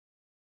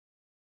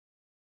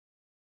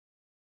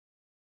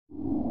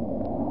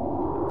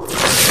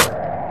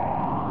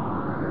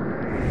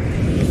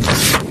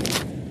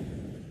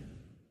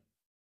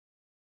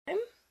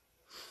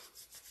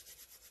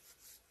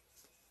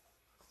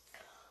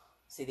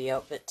See the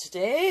outfit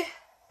today.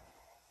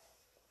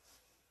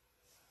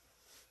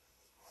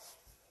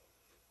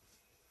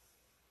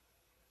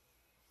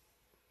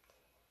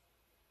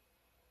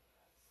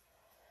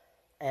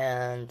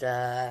 And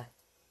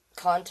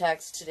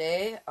contacts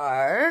today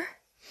are,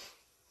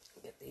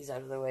 get these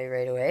out of the way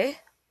right away.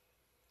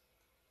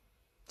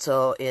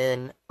 So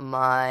in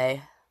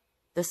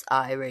this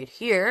eye right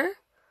here,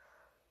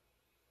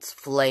 it's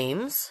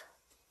flames.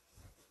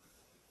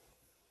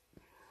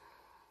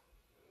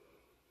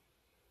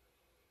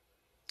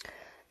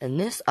 And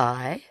this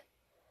eye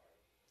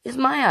is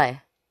my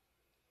eye.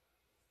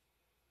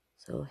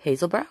 So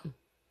hazel brown.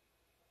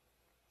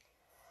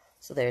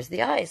 So there's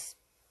the eyes.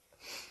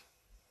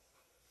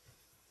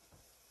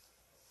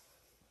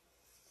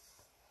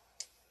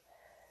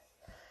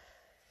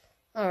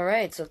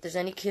 Alright, so if there's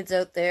any kids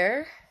out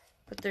there,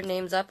 put their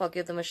names up, I'll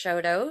give them a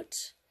shout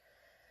out.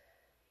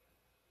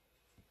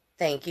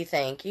 Thank you,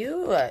 thank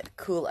you.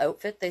 Cool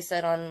outfit, they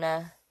said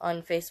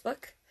on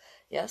Facebook.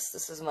 Yes,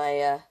 this is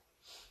my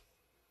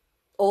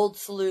old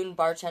saloon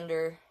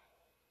bartender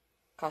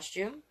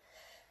costume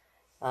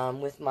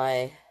with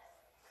my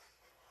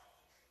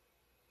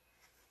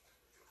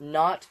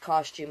not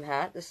costume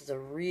hat. This is a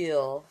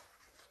real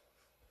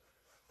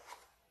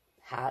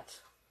hat.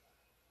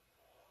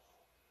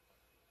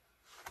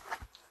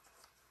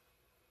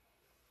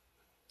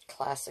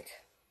 Classic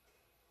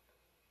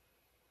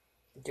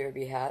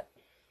derby hat.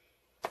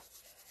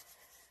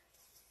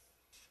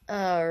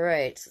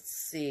 Alright, let's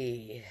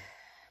see.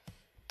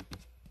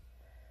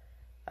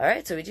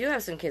 Alright, so we do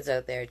have some kids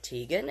out there.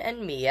 Tegan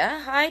and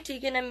Mia. Hi,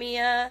 Tegan and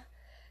Mia.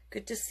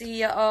 Good to see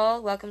you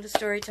all. Welcome to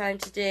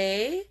Storytime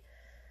today.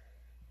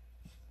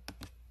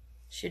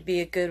 Should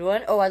be a good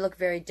one. Oh, I look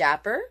very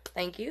dapper.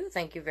 Thank you.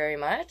 Thank you very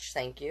much.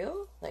 Thank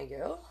you. Thank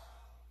you.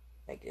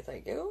 Thank you.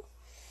 Thank you.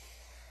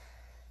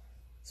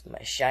 It's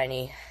my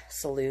shiny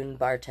saloon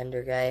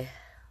bartender guy.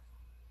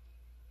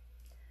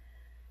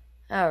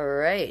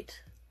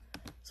 Alright.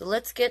 So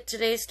let's get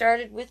today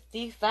started with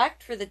the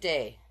fact for the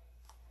day.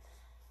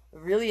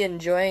 Really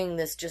enjoying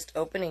this just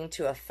opening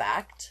to a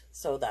fact,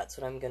 so that's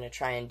what I'm going to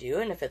try and do,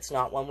 and if it's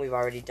not one we've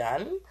already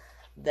done,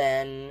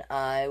 then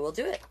I will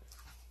do it.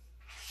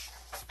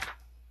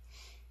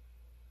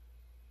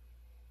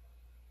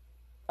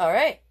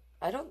 Alright,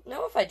 I don't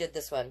know if I did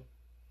this one,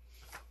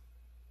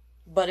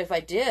 but if I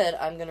did,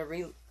 I'm going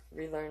to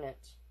relearn it.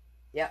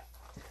 Yep.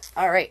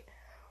 Alright,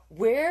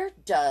 where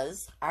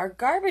does our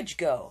garbage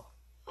go?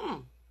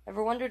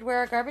 Ever wondered where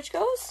our garbage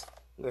goes?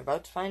 We're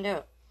about to find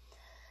out.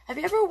 Have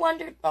you ever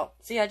wondered... Oh,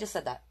 see, I just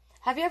said that.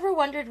 Have you ever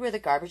wondered where the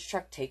garbage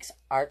truck takes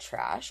our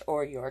trash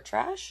or your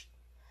trash?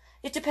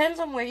 It depends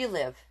on where you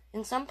live.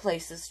 In some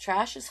places,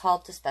 trash is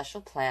hauled to special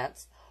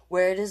plants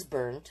where it is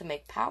burned to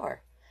make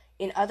power.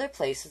 In other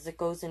places, it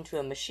goes into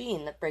a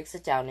machine that breaks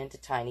it down into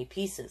tiny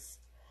pieces.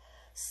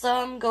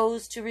 Some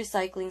goes to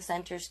recycling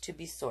centers to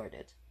be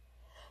sorted.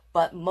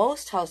 But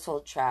most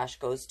household trash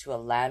goes to a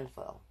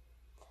landfill.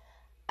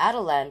 At a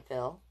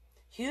landfill,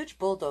 huge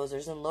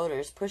bulldozers and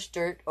loaders push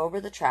dirt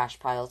over the trash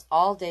piles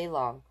all day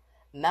long.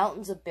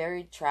 Mountains of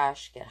buried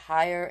trash get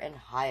higher and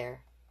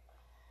higher.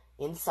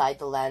 Inside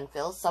the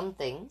landfill, some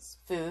things,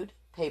 food,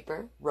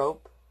 paper,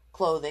 rope,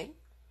 clothing,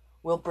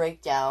 will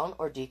break down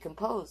or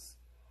decompose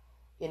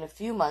in a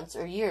few months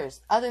or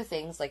years. Other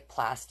things like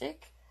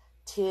plastic,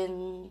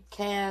 tin,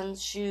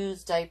 cans,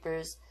 shoes,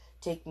 diapers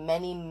take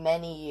many,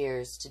 many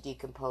years to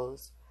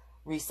decompose.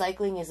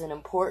 Recycling is an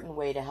important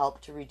way to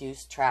help to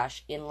reduce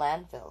trash in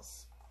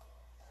landfills.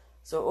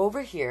 So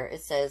over here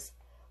it says,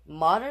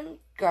 modern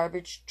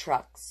garbage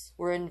trucks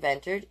were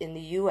invented in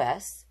the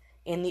U.S.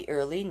 in the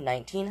early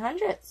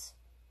 1900s.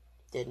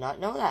 Did not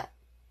know that.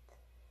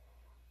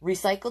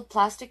 Recycled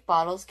plastic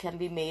bottles can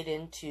be made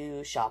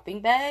into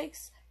shopping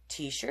bags,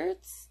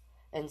 t-shirts,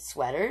 and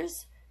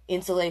sweaters,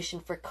 insulation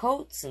for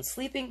coats and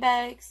sleeping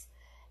bags,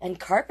 and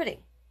carpeting.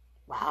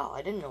 Wow,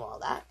 I didn't know all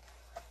that.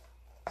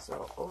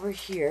 So over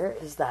here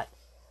is that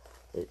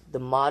the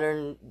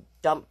modern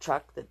dump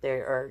truck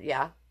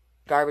that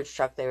garbage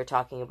truck they were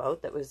talking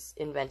about that was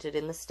invented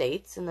in the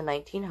States in the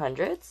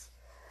 1900s.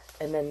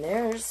 And then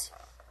there's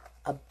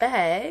a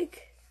bag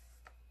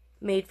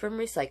made from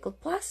recycled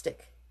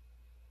plastic.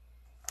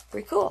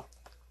 Pretty cool.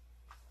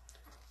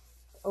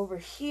 Over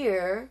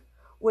here,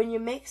 when you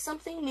make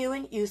something new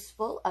and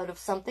useful out of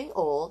something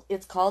old,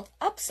 it's called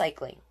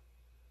upcycling.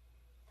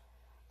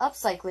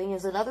 Upcycling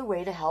is another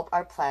way to help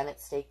our planet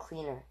stay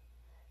cleaner.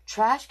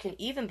 Trash can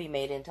even be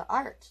made into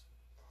art.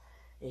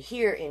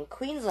 Here in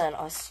Queensland,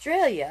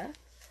 Australia,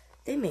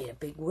 they made a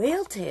big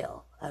whale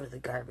tail out of the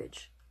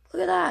garbage.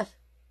 Look at that.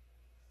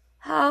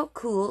 How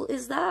cool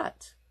is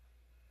that?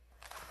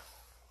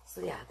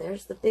 So yeah,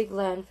 there's the big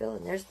landfill,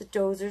 and there's the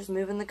dozers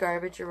moving the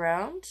garbage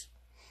around.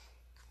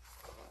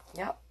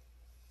 Yep.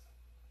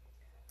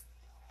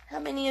 How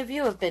many of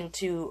you have been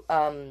to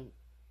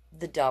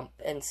the dump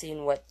and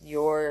seen what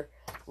your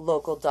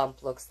local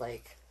dump looks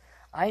like.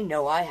 I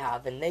know I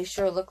have, and they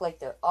sure look like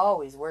they're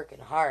always working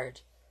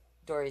hard.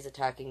 Dory's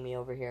attacking me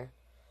over here.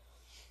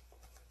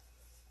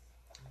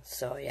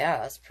 So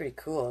yeah, that's pretty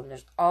cool. And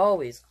there's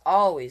always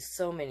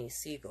so many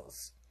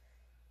seagulls.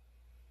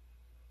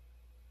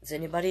 Does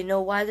anybody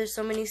know why there's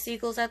so many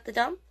seagulls at the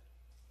dump?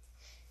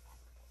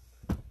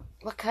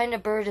 What kind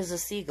of bird is a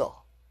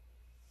seagull?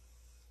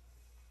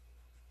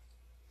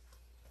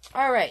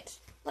 Alright,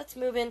 let's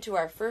move into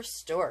our first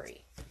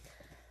story.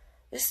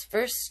 This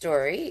first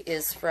story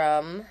is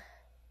from...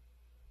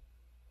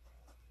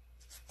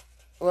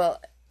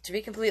 Well, to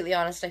be completely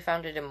honest, I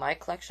found it in my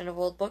collection of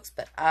old books,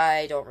 but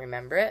I don't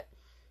remember it.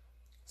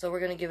 So we're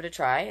going to give it a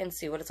try and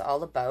see what it's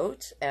all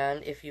about.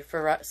 And if you,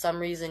 for some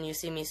reason, you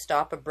see me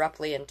stop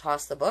abruptly and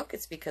toss the book,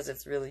 it's because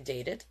it's really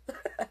dated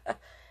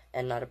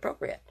and not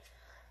appropriate.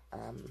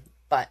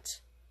 But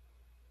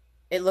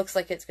it looks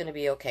like it's going to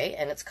be okay.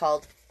 And it's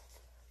called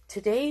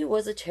Today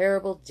Was a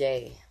Terrible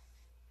Day.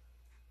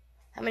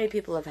 How many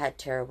people have had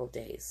terrible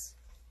days?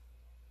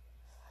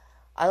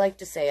 I like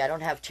to say I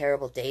don't have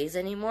terrible days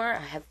anymore.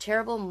 I have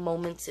terrible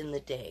moments in the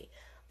day.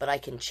 But I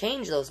can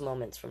change those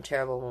moments from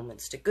terrible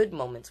moments to good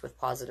moments with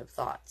positive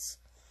thoughts.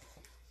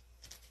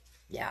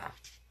 Yeah,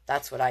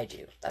 that's what I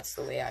do. That's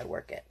the way I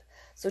work it.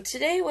 So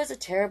Today Was a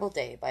Terrible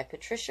Day by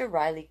Patricia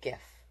Reilly Giff.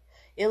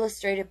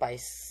 Illustrated by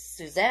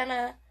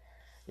Susanna,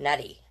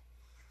 Natti.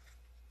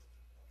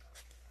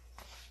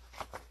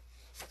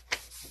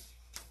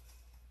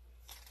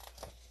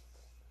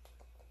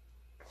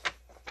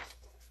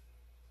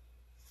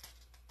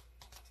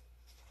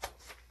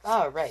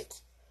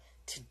 Alright.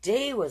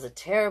 Today was a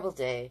terrible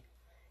day.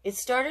 It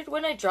started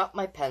when I dropped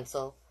my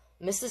pencil.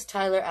 Mrs.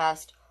 Tyler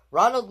asked,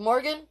 "Ronald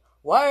Morgan,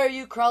 why are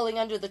you crawling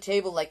under the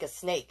table like a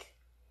snake?"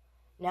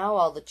 Now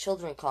all the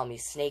children call me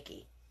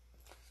Snaky.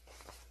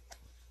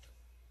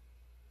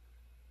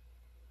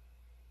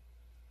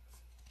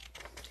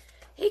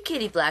 Hey,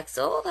 Kitty Black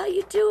Soul, how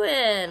you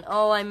doing?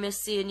 Oh, I miss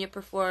seeing you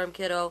perform,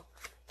 kiddo.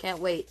 Can't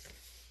wait.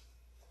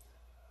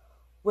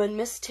 When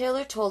Miss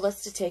Taylor told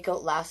us to take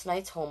out last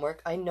night's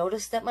homework, I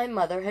noticed that my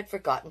mother had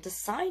forgotten to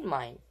sign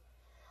mine.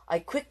 I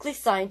quickly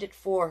signed it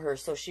for her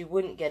so she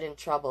wouldn't get in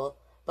trouble,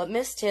 but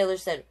Miss Taylor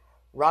said,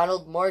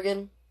 "Ronald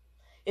Morgan,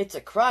 it's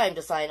a crime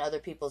to sign other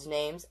people's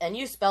names, and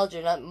you spelled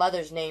your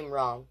mother's name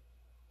wrong."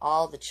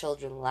 All the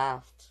children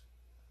laughed.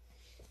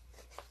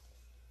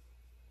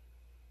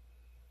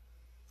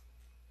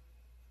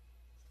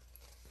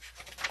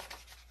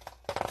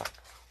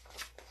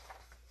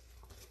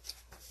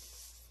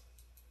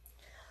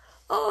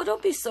 Oh,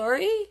 don't be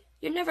sorry.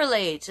 You're never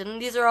late.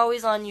 And these are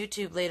always on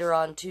YouTube later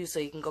on, too, so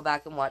you can go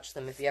back and watch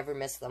them if you ever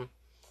miss them.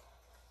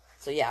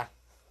 So, yeah.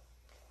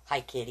 Hi,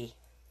 Kitty.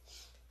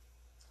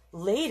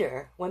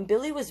 Later, when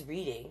Billy was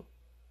reading,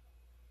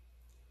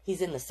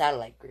 he's in the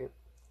satellite group,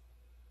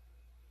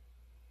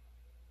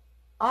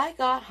 I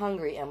got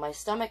hungry and my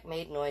stomach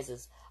made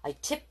noises. I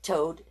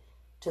tiptoed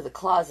to the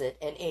closet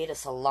and ate a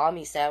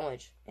salami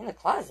sandwich. In the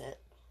closet?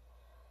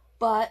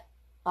 But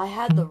I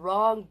had the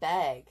wrong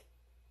bag.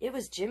 It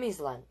was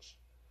Jimmy's lunch.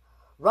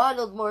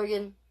 "Ronald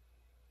Morgan,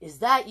 is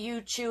that you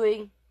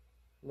chewing?"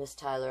 Miss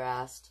Tyler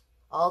asked.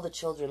 All the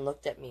children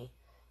looked at me,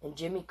 and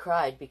Jimmy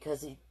cried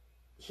because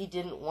he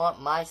didn't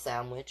want my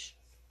sandwich.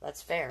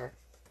 That's fair.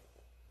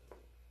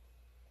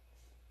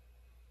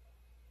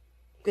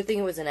 Good thing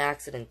it was an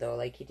accident, though.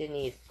 Like, he didn't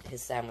eat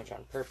his sandwich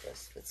on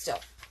purpose, but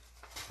still.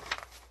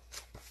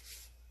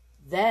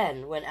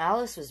 Then, when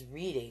Alice was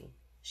reading,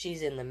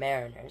 she's in the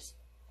Mariners,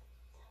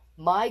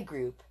 my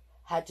group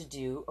had to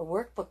do a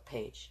workbook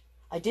page.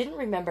 I didn't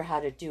remember how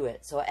to do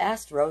it, so I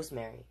asked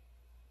Rosemary.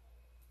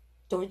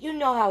 Don't you even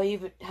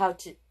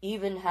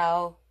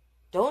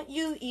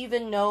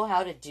know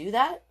how to do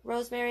that?"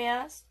 Rosemary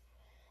asked.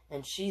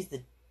 And she's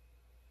I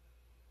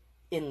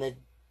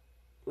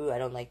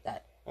don't like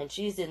that. And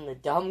she's in the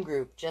dumb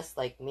group just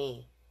like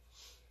me.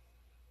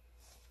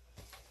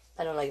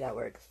 I don't like that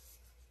word.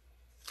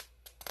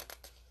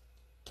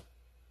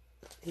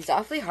 He's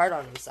awfully hard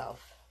on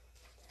himself.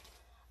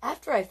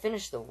 After I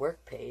finished the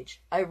work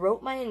page, I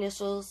wrote my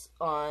initials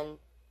on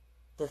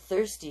the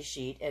thirsty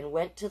sheet and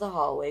went to the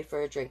hallway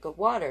for a drink of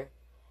water.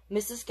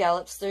 Mrs.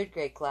 Gallup's third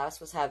grade class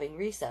was having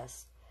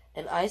recess,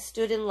 and I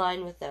stood in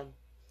line with them.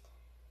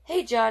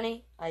 "Hey,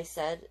 Johnny," I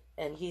said,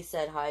 and he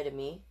said hi to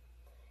me.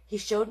 He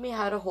showed me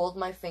how to hold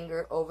my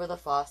finger over the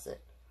faucet.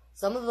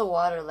 Some of the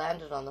water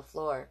landed on the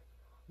floor,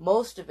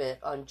 most of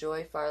it on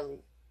Joy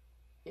Farley's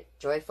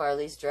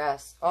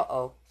dress.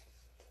 Uh-oh.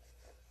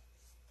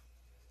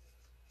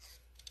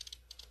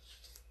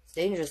 It's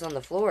dangerous on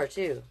the floor,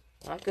 too.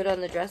 Not good on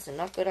the dress and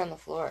not good on the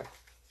floor.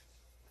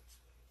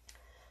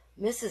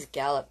 Mrs.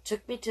 Gallup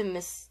took me to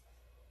Miss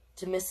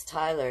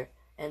Tyler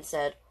and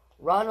said,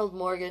 "Ronald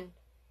Morgan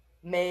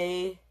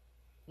may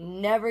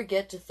never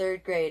get to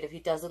third grade if he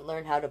doesn't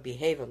learn how to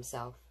behave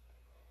himself."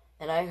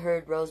 And I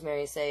heard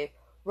Rosemary say,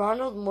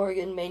 "Ronald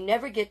Morgan may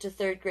never get to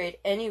third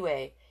grade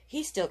anyway.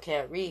 He still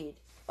can't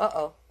read."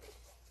 Uh-oh.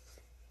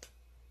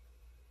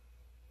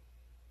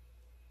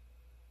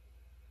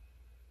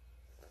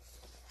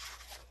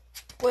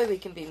 Boy, we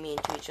can be mean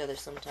to each other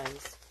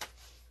sometimes.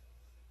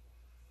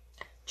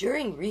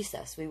 During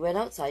recess, we went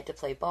outside to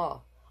play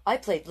ball. I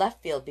played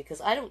left field because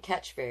I don't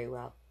catch very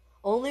well.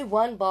 Only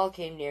one ball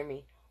came near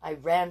me. I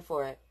ran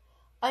for it.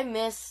 I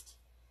missed,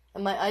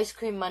 and my ice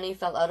cream money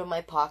fell out of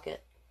my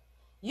pocket.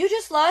 "You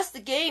just lost the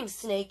game,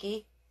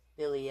 Snaky,"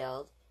 Billy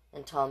yelled,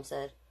 and Tom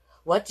said,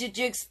 "What did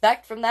you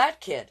expect from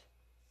that kid?"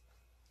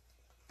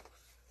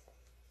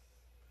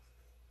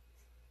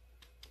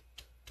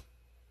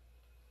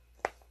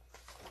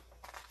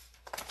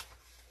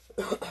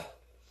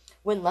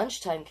 When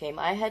lunchtime came,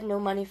 I had no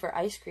money for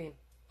ice cream.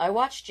 I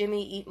watched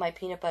Jimmy eat my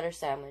peanut butter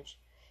sandwich.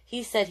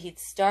 He said he'd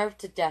starve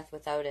to death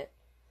without it.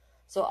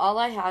 So all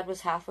I had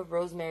was half of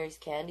Rosemary's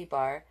candy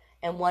bar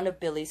and one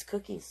of Billy's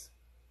cookies.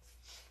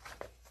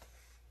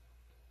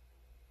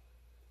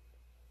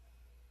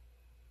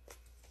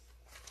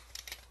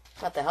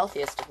 Not the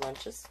healthiest of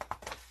lunches.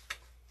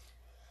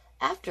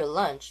 After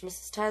lunch,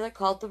 Mrs. Tyler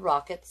called the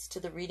Rockets to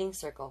the reading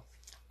circle.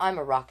 I'm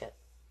a Rocket.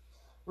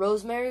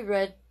 Rosemary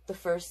read the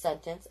first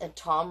sentence, and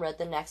Tom read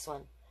the next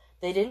one.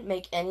 They didn't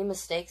make any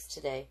mistakes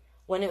today.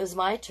 When it was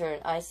my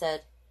turn, I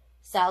said,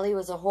 "Sally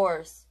was a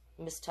horse,"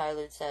 Miss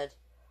Tyler said.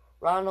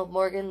 "Ronald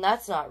Morgan,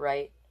 that's not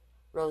right,"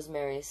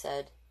 Rosemary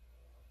said.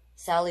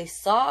 "Sally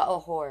saw a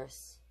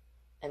horse,"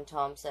 and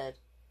Tom said,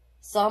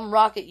 "Some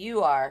rocket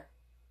you are."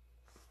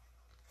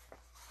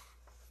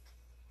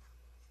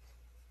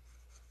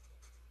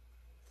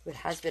 It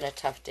has been a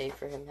tough day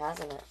for him,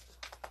 hasn't it?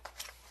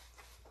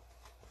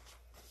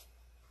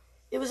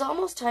 It was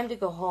almost time to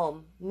go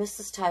home.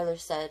 Mrs. Tyler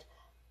said,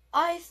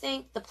 "I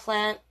think the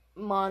plant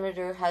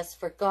monitor has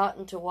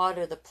forgotten to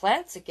water the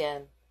plants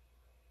again."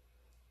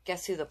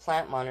 Guess who the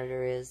plant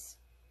monitor is?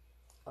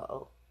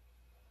 Uh-oh.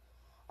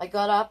 I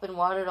got up and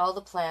watered all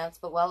the plants,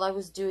 but while I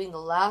was doing the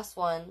last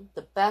one,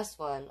 the best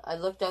one, I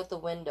looked out the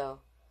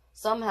window.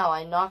 Somehow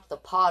I knocked the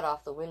pot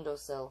off the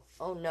windowsill.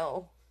 Oh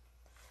no.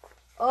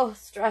 Oh,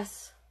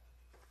 stress.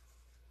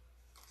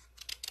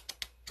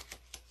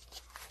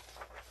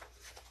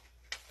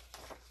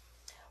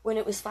 When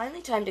it was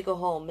finally time to go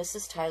home,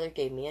 Mrs. Tyler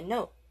gave me a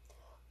note.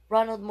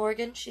 "Ronald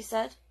Morgan," she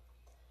said,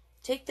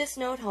 "take this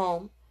note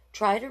home.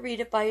 Try to read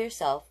it by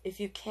yourself. If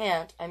you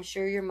can't, I'm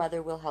sure your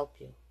mother will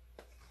help you."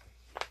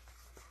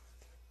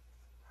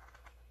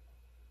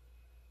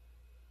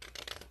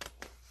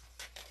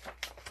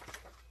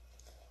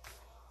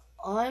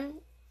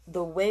 On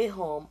the way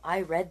home,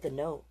 I read the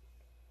note.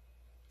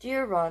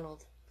 "Dear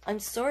Ronald, I'm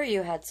sorry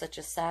you had such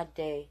a sad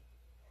day.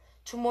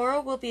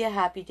 Tomorrow will be a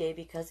happy day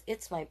because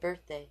it's my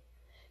birthday.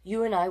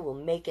 You and I will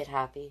make it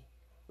happy.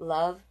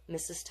 Love,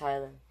 Mrs.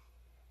 Tyler."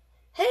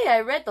 Hey,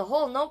 I read the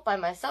whole note by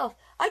myself.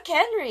 I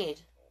can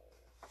read.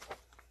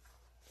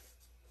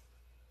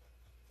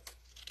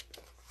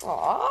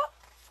 Aw,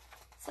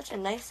 such a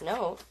nice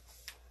note.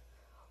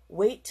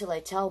 Wait till I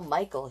tell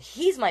Michael.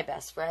 He's my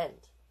best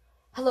friend.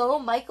 "Hello,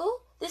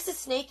 Michael. This is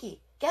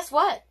Snaky. Guess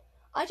what?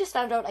 I just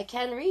found out I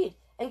can read.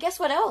 And guess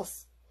what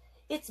else?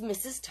 It's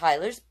Mrs.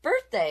 Tyler's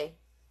birthday."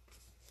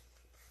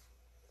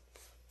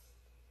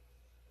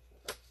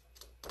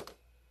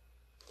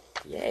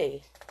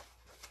 Yay.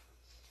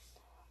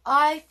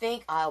 I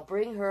think I'll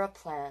bring her a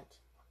plant.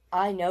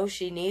 I know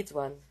she needs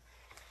one.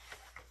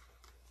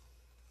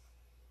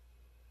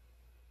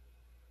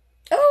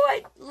 Oh,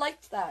 I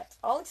liked that.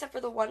 All except for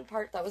the one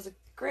part. That was a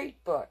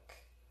great book.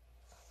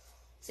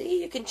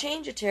 See, you can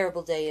change a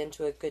terrible day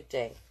into a good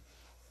day.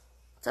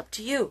 It's up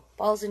to you.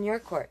 Ball's in your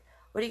court.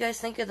 What do you guys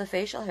think of the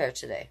facial hair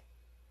today?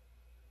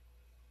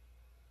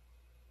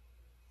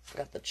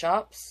 Got the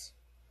chops.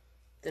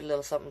 Did a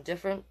little something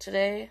different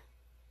today.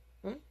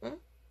 Do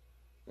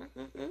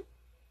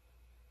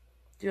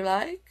you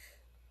like?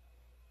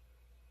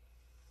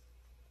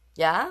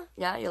 Yeah,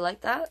 you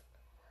like that?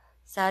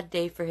 Sad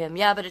day for him.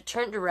 Yeah, but it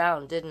turned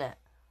around, didn't it?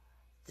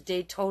 The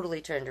day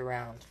totally turned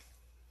around.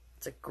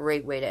 It's a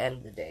great way to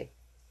end the day.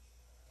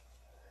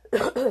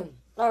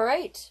 All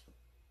right.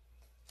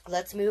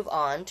 Let's move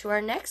on to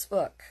our next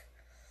book.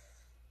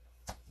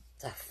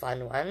 It's a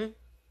fun one.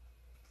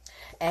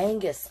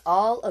 Angus,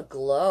 All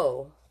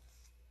Aglow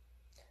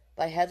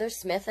by Heather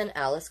Smith and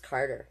Alice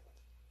Carter.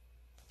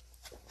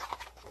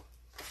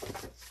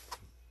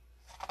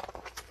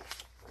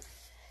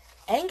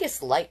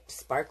 Angus liked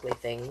sparkly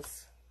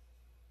things.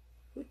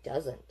 Who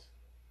doesn't?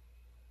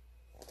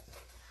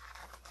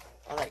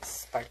 I like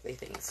sparkly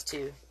things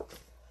too.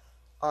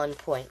 On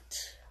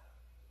point.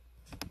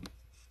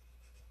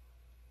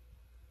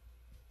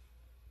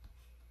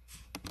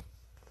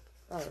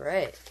 All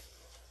right.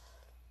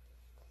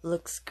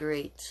 Looks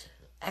great.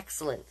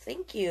 Excellent.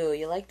 Thank you.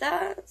 You like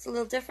that? It's a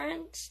little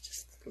different.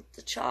 Just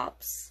the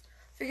chops.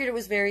 Figured it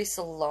was very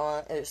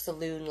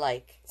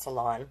saloon-like.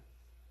 Salon.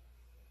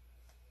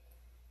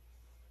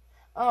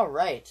 All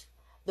right.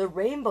 The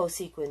rainbow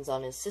sequins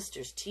on his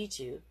sister's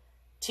tutu.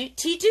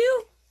 Tutu?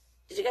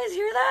 Did you guys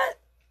hear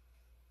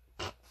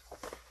that?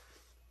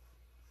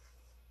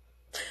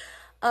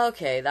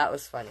 Okay, that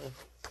was funny.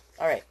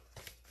 All right.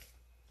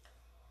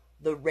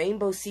 The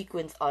rainbow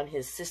sequins on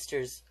his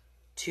sister's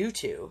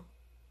tutu.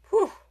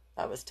 Whew,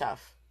 that was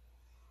tough.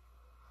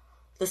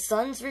 The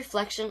sun's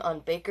reflection on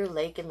Baker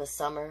Lake in the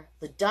summer,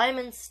 the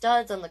diamond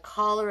studs on the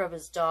collar of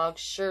his dog,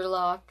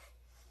 Sherlock.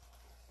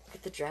 Look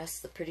at the dress,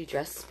 the pretty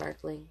dress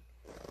sparkling.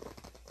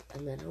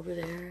 And then over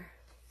there,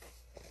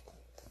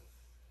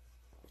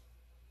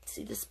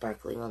 see the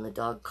sparkling on the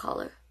dog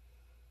collar?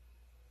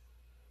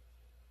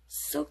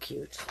 So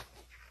cute.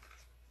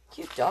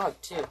 Cute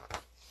dog, too.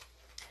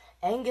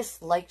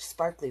 Angus liked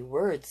sparkly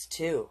words,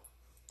 too.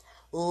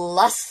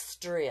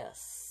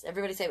 Lustrous.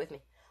 Everybody say it with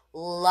me.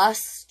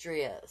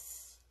 Lustrous.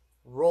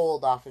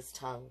 Rolled off his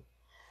tongue.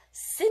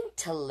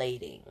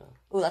 Scintillating.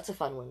 Oh, that's a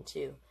fun one,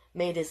 too.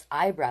 Made his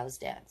eyebrows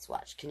dance.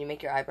 Watch. Can you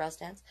make your eyebrows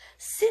dance?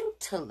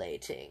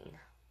 Scintillating.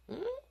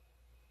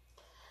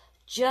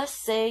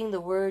 Just saying the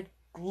word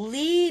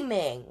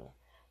gleaming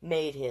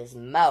made his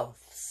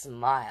mouth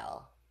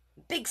smile.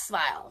 Big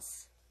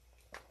smiles.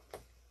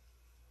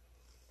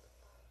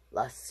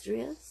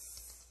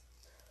 Lustrous,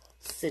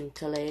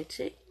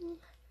 scintillating,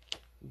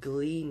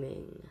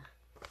 gleaming.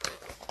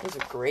 Those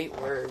are great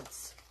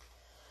words.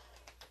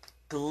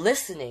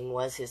 Glistening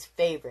was his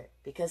favorite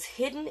because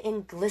hidden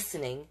in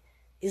glistening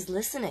is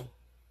listening.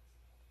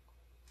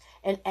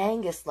 And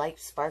Angus liked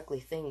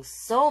sparkly things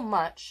so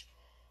much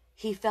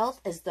he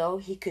felt as though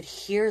he could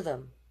hear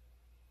them.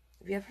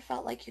 Have you ever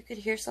felt like you could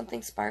hear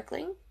something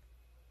sparkling?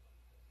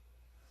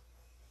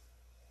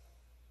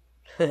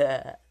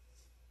 Yeah,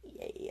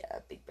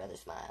 Big Brother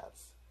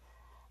smiles.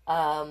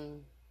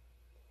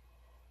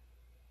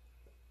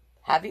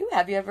 Have you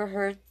ever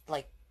heard,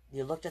 like,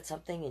 you looked at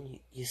something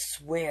and you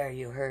swear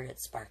you heard it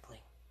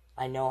sparkling?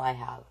 I know I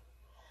have.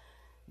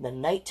 The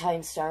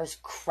nighttime stars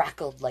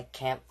crackled like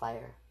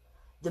campfire.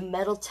 The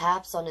metal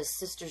taps on his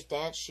sister's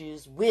dance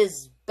shoes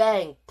whiz,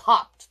 bang,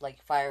 popped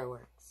like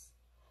fireworks.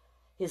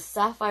 His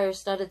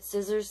sapphire-studded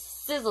scissors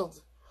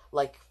sizzled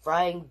like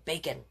frying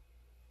bacon.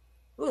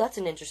 Ooh, that's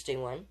an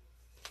interesting one.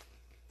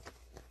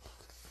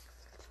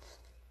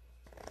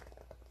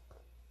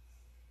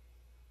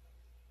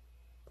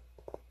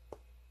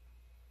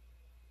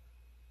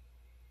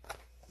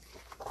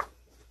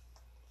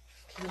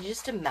 Can you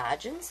just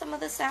imagine some of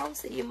the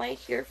sounds that you might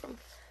hear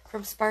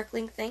from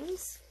sparkling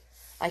things?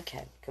 I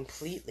can,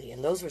 completely,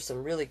 and those were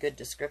some really good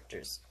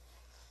descriptors.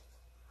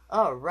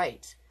 All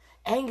right.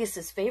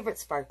 Angus's favorite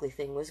sparkly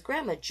thing was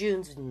Grandma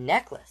June's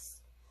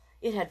necklace.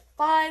 It had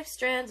 5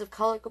 strands of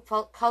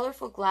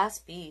colorful glass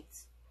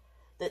beads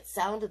that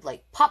sounded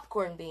like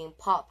popcorn being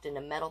popped in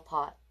a metal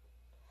pot.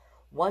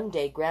 One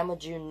day, Grandma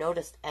June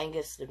noticed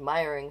Angus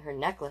admiring her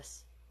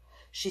necklace.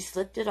 She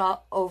slipped it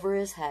over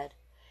his head.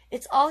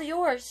 "It's all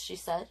yours," she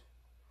said.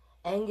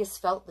 Angus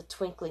felt the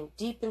twinkling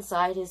deep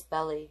inside his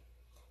belly.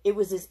 It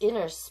was his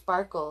inner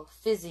sparkle,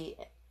 fizzy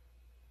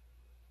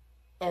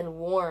and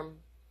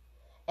warm.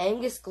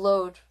 Angus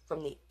glowed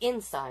from the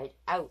inside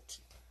out.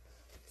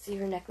 See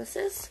her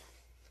necklaces?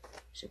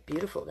 She had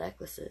beautiful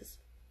necklaces.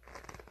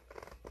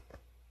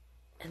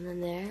 And then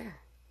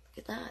there, look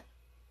at that.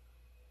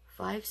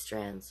 5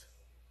 strands.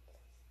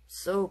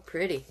 So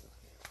pretty.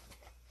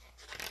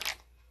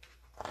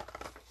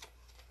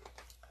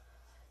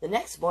 The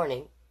next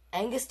morning,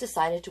 Angus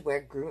decided to wear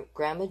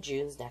Grandma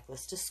June's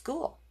necklace to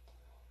school.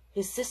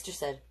 His sister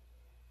said,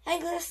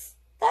 "Angus,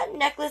 that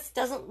necklace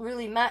doesn't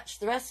really match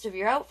the rest of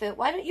your outfit.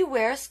 Why don't you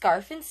wear a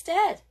scarf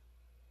instead?"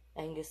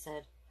 Angus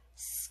said,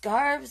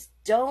 "Scarves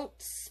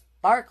don't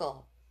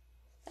sparkle."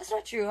 "That's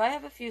not true. I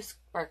have a few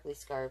sparkly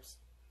scarves."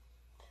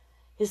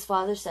 His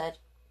father said,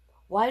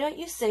 "Why don't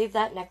you save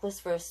that necklace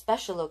for a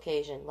special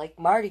occasion, like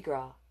Mardi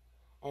Gras?"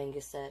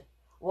 Angus said,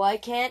 "Why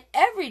can't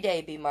every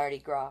day be Mardi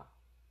Gras?"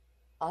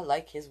 I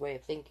like his way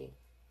of thinking.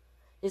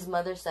 His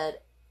mother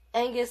said,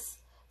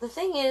 "Angus, the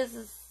thing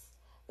is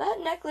that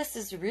necklace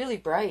is really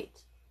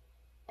bright."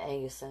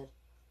 Angus said,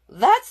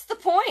 "That's the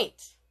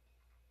point."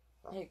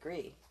 I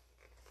agree.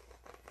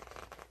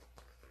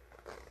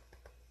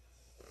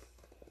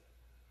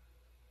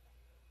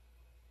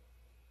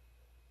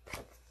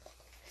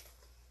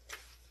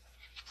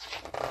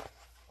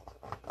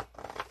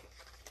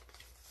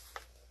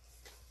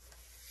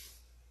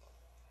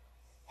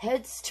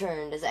 Heads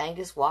turned as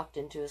Angus walked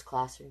into his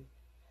classroom.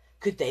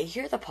 Could they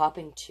hear the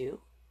popping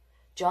too?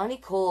 Johnny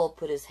Cole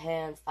put his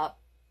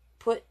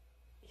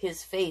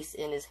face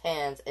in his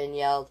hands and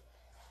yelled,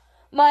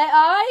 "My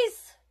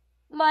eyes!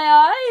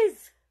 My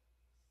eyes!"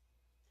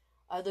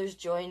 Others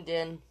joined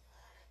in,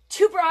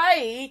 "Too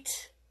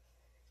bright!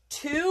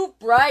 Too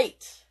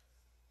bright!"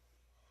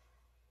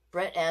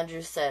 Brett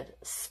Andrews said,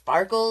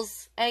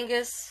 "Sparkles,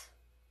 Angus?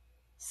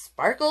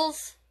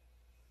 Sparkles?"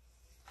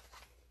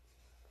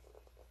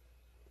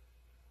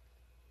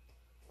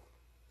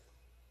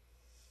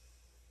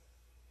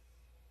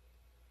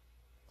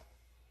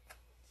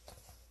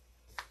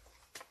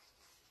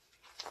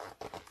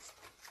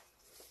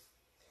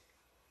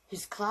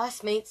 His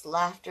classmates'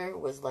 laughter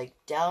was like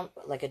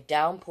a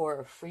downpour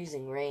of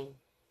freezing rain.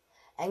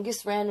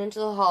 Angus ran into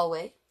the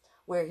hallway,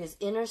 where his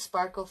inner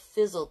sparkle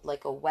fizzled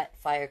like a wet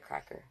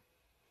firecracker.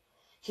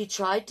 He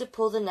tried to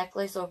pull the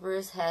necklace over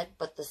his head,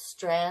 but the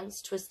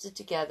strands twisted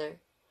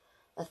together.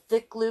 A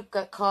thick loop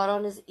got caught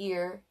on his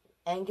ear.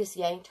 Angus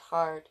yanked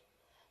hard.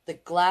 The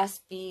glass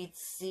beads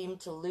seemed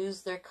to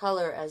lose their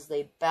color as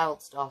they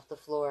bounced off the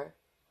floor.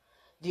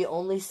 The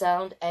only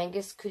sound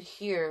Angus could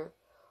hear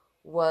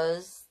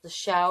was the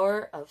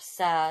shower of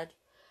sad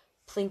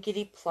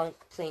plinkety-plunk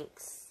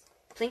plinks.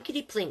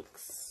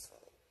 Plinkety-plinks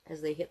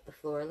as they hit the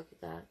floor. Look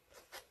at that.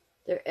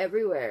 They're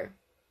everywhere.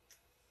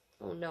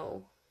 Oh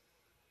no.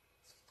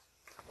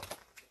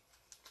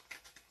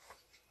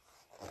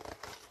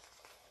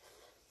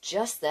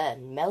 Just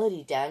then,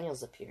 Melody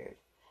Daniels appeared.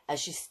 As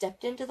she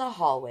stepped into the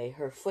hallway,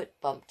 her foot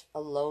bumped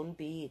a lone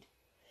bead.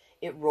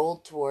 It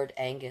rolled toward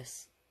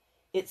Angus.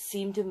 It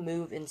seemed to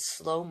move in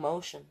slow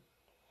motion.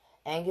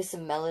 Angus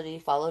and Melody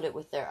followed it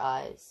with their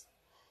eyes.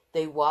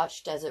 They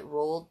watched as it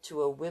rolled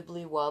to a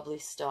wibbly-wobbly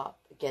stop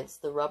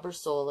against the rubber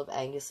sole of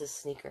Angus's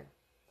sneaker.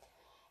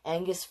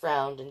 Angus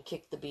frowned and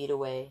kicked the bead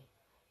away.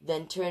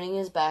 Then, turning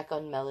his back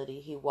on Melody,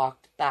 he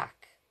walked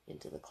back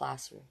into the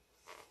classroom.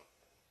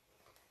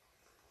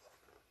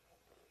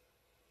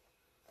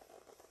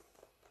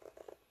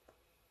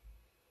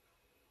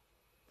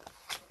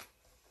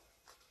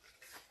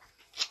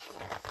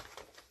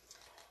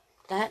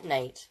 That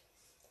night,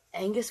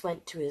 Angus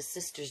went to his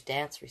sister's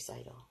dance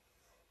recital.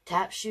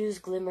 Tap shoes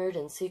glimmered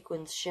and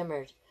sequins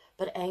shimmered,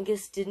 but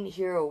Angus didn't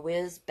hear a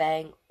whiz,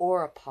 bang,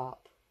 or a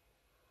pop.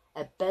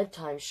 At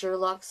bedtime,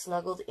 Sherlock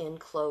snuggled in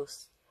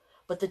close,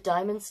 but the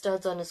diamond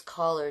studs on his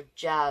collar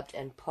jabbed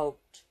and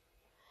poked.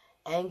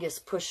 Angus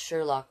pushed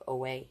Sherlock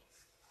away.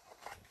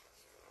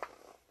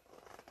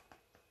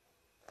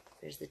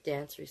 There's the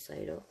dance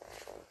recital.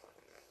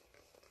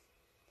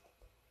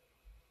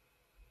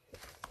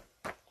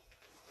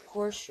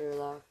 Poor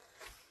Sherlock.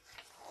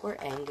 Poor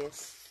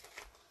Angus.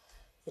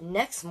 The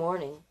next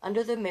morning,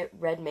 under the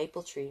red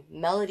maple tree,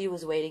 Melody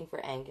was waiting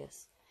for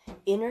Angus.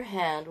 In her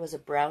hand was a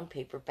brown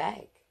paper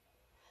bag.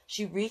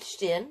 She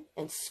reached in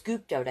and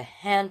scooped out a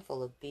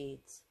handful of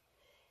beads.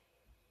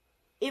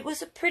 "It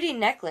was a pretty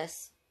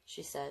necklace,"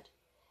 she said.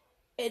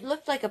 "It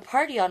looked like a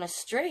party on a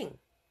string."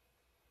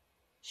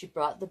 She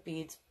brought the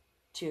beads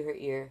to her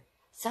ear.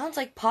 "Sounds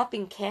like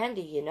popping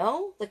candy, you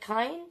know, the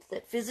kind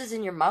that fizzes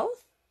in your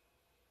mouth."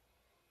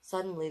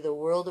 Suddenly, the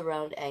world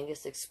around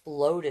Angus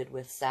exploded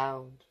with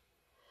sound.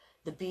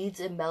 The beads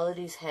in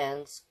Melody's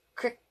hands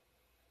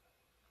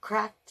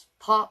cracked,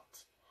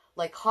 popped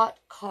like hot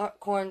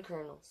corn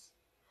kernels.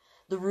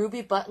 The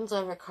ruby buttons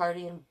on her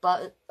cardigan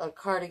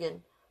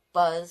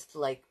buzzed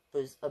like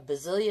a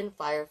bazillion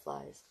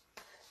fireflies.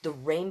 The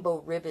rainbow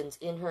ribbons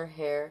in her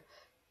hair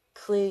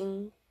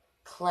cling,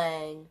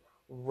 clang,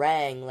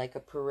 rang like a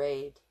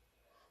parade.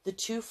 The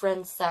two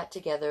friends sat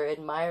together,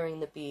 admiring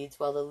the beads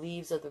while the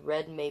leaves of the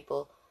red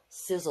maple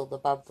sizzled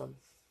above them.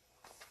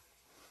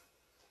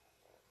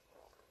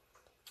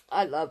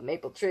 I love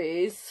maple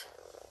trees.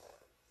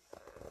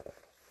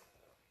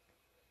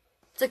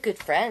 It's a good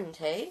friend,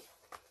 hey?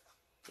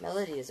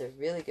 Melody is a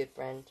really good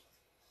friend.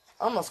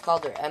 I almost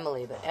called her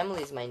Emily, but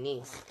Emily's my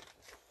niece.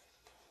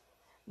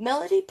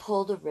 Melody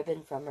pulled a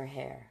ribbon from her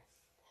hair.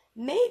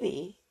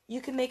 "Maybe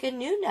you can make a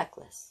new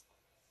necklace."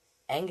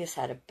 Angus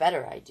had a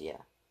better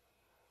idea.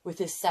 With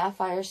his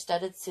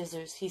sapphire-studded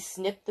scissors, he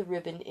snipped the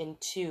ribbon in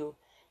two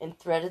and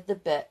threaded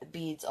the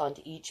beads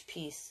onto each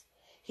piece.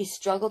 He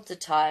struggled to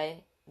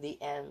tie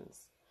the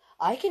ends.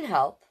 "I can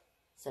help,"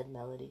 said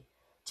Melody.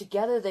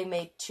 Together they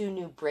made two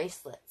new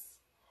bracelets.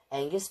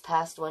 Angus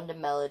passed one to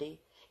Melody.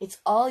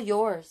 "It's all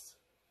yours."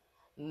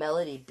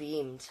 Melody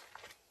beamed.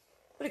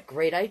 "What a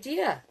great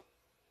idea."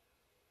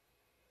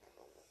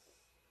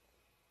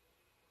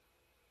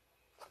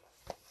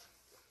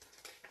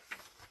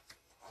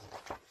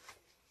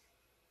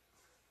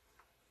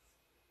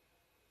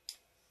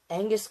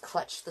 Angus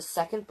clutched the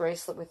second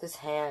bracelet with his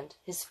hand.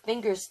 His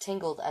fingers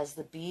tingled as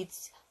the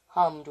beads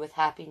hummed with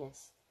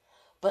happiness.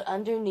 But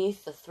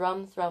underneath the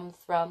thrum, thrum,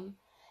 thrum,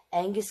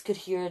 Angus could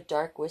hear a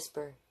dark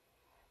whisper.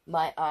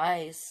 My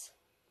eyes,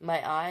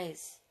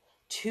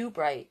 too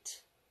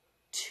bright,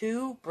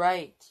 too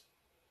bright."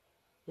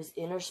 His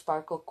inner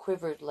sparkle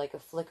quivered like a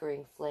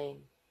flickering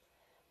flame.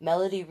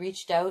 Melody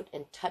reached out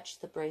and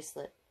touched the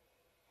bracelet.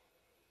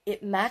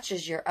 "It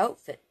matches your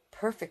outfit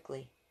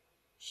perfectly,"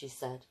 she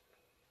said.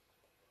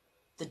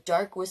 The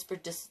dark whisper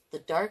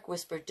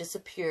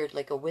disappeared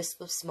like a wisp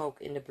of smoke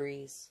in the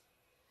breeze.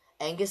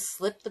 Angus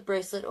slipped the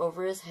bracelet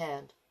over his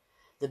hand.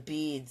 The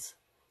beads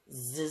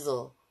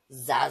zizzle,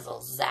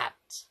 zazzle,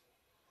 zapped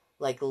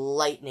like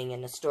lightning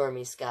in a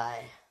stormy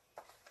sky.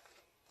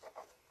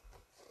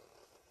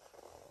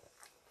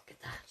 Look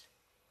at that.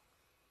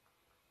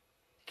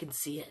 I can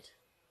see it.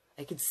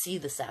 I can see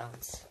the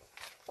sounds.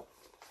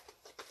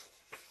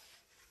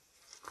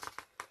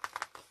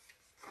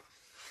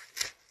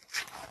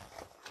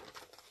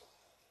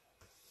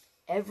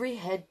 Every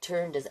head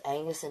turned as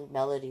Angus and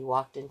Melody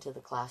walked into the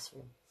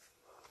classroom.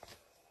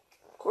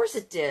 Of course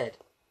it did.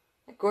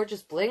 That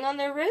gorgeous bling on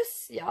their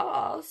wrists?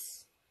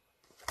 Yas.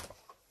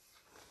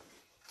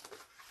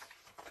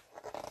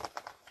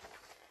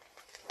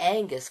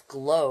 Angus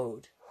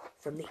glowed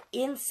from the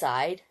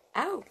inside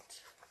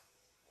out.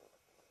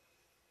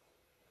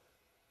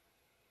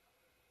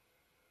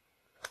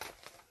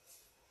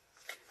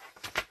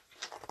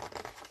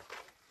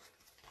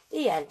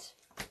 The end.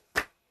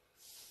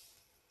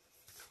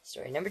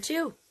 Story number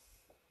 2.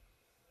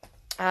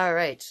 All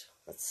right.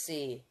 Let's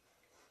see.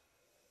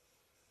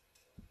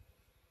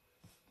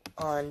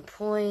 On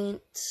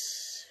point.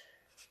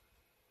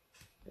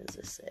 What does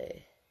this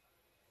say?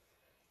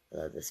 I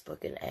love this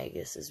book and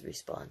Angus's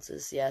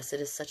responses. Yes,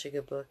 it is such a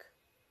good book.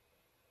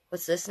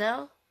 What's this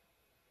now?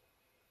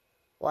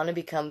 Want to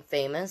become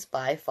famous?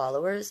 Buy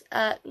followers?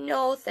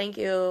 No, thank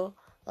you.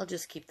 I'll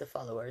just keep the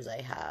followers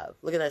I have.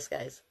 Look at this,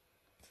 guys.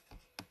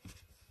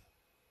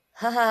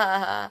 Ha ha ha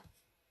ha.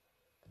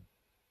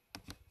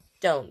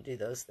 Don't do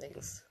those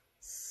things.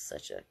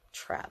 Such a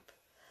trap.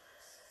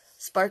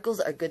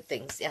 Sparkles are good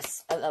things.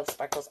 Yes, I love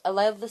sparkles. I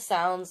love the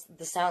sounds.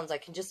 The sounds. I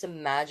can just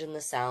imagine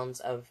the sounds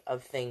of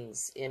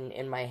things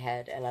in my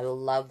head. And I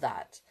love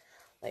that.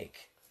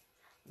 Like,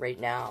 right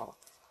now,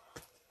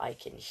 I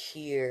can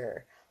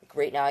hear... Like,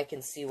 right now, I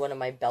can see one of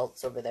my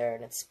belts over there.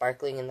 And it's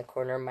sparkling in the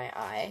corner of my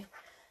eye.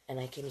 And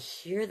I can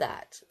hear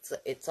that.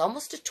 It's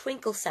almost a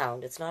twinkle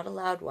sound. It's not a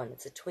loud one.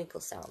 It's a twinkle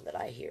sound that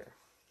I hear.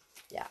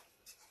 Yeah.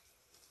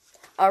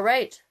 All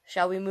right.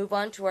 Shall we move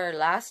on to our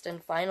last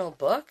and final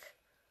book?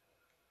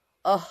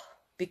 Oh,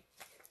 it's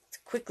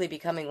quickly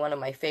becoming one of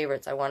my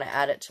favorites. I want to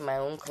add it to my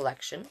own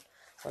collection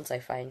once I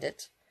find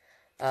it.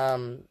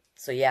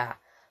 So yeah.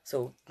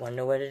 So, want to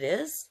know what it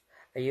is?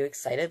 Are you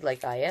excited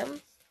like I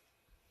am?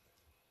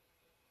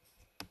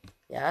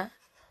 Yeah?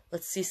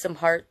 Let's see some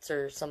hearts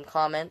or some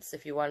comments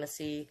if you want to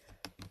see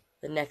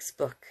the next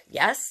book.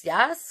 Yes,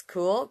 yes,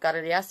 cool. Got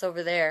a yes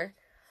over there.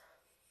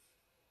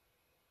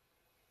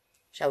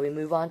 Shall we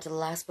move on to the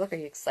last book? Are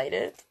you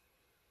excited?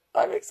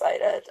 I'm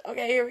excited.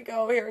 Okay, here we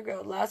go. Here we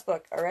go. Last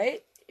book. All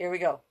right? Here we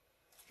go.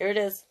 Here it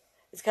is.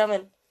 It's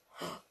coming.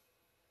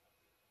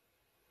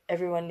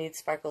 Everyone needs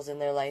sparkles in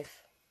their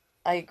life.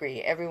 I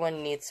agree.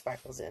 Everyone needs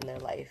sparkles in their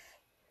life.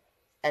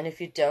 And if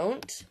you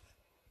don't,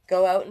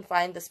 go out and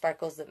find the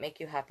sparkles that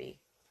make you happy.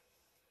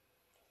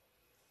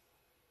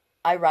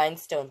 I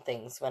rhinestone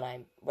things when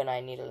I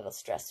need a little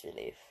stress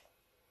relief.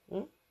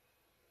 What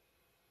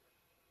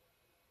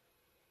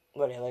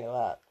do you think of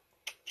that?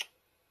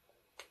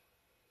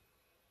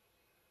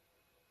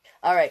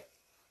 All right.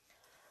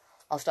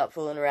 I'll stop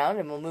fooling around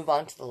and we'll move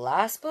on to the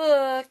last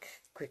book.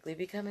 Quickly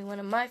becoming one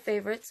of my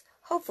favorites.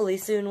 Hopefully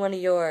soon one of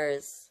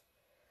yours.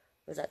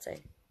 What does that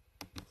say?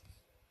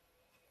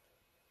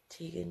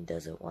 Tegan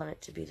doesn't want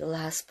it to be the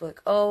last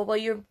book. Oh, well,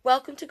 you're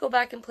welcome to go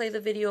back and play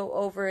the video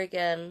over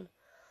again.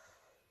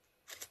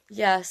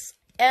 Yes,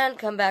 and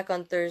come back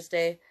on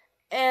Thursday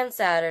and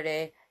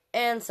Saturday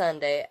and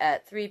Sunday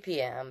at 3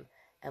 p.m.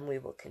 and we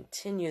will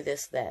continue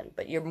this then.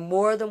 But you're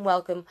more than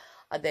welcome.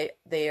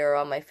 They are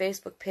on my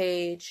Facebook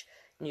page,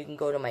 and you can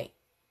go to my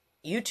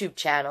YouTube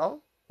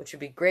channel, which would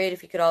be great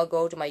if you could all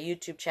go to my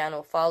YouTube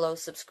channel, follow,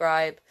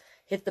 subscribe,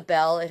 hit the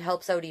bell. It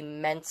helps out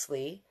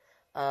immensely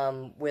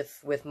with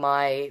where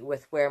my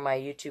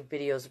YouTube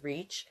videos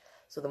reach.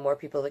 So the more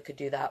people that could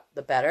do that,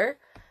 the better.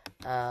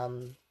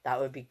 That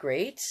would be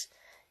great.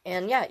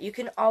 And yeah, you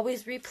can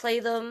always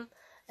replay them.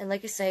 And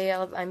like I say,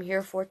 I'm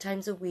here 4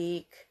 times a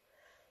week.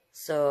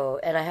 So,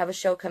 and I have a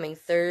show coming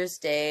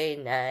Thursday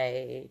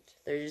night.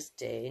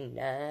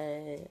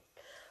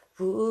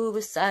 Ooh,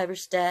 with Cyber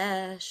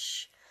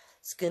Stash.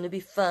 It's gonna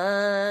be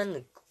fun.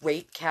 A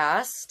great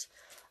cast.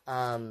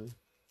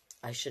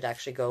 I should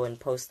actually go and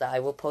post that. I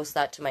will post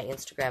that to my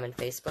Instagram and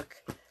Facebook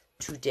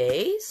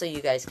today, so you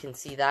guys can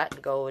see that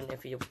and go, and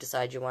if you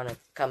decide you want to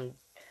come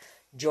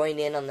join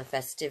in on the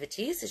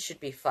festivities, it should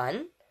be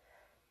fun.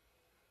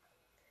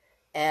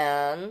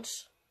 And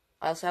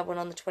I also have one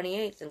on the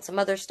 28th and some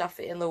other stuff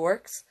in the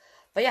works.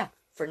 But yeah,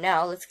 for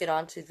now, let's get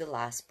on to the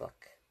last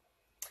book.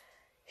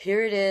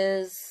 Here it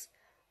is,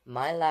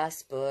 my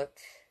last book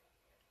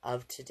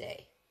of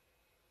today.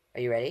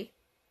 Are you ready?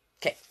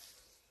 Okay.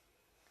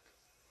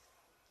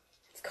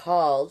 It's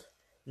called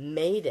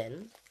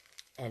Maiden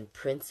and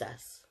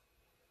Princess.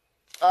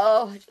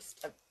 Oh,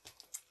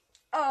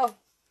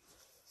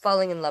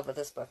 falling in love with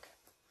this book.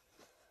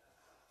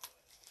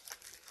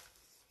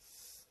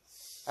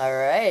 All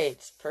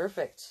right,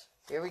 perfect.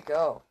 Here we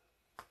go.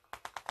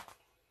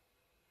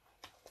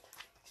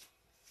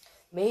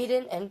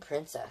 Maiden and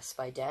Princess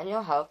by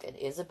Daniel Haack and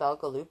Isabel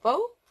Galupo,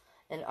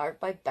 and art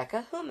by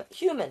Becca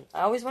Human.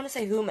 I always want to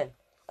say Human.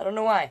 I don't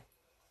know why.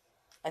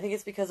 I think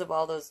it's because of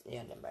all those...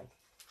 Yeah, never mind.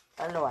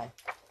 I don't know why.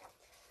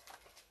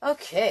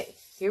 Okay,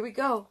 here we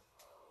go.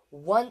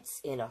 Once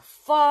in a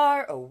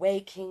far-away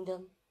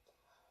kingdom,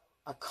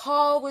 a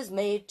call was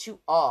made to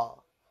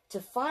all to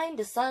find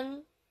their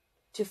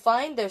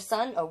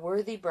son a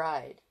worthy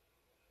bride.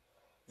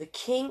 The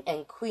king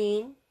and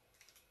queen...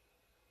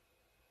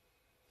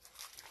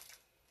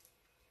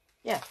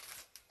 Yeah.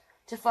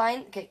 To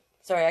find... Okay,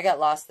 sorry, I got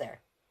lost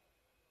there.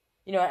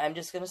 You know what, I'm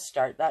just going to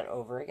start that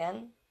over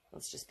again.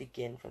 Let's just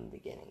begin from the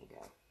beginning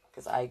again.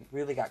 Because I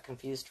really got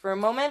confused for a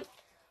moment.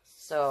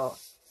 So,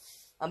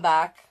 I'm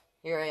back.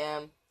 Here I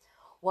am.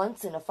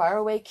 Once in a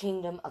faraway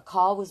kingdom, a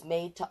call was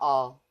made to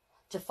all.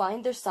 To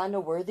find their son a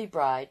worthy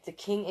bride, the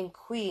king and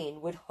queen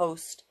would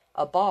host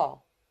a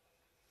ball.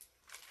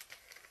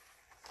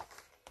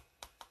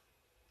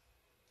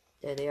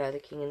 There they are, the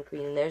king and the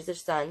queen. And there's their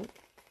son.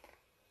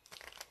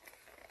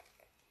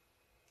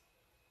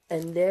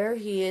 And there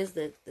he is,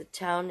 the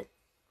town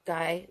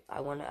guy.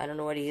 I don't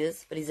know what he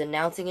is, but he's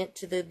announcing it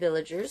to the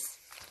villagers.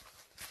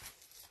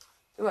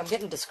 Ooh, I'm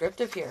getting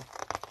descriptive here.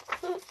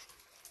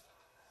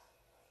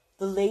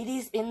 The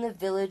ladies in the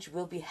village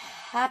will be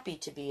happy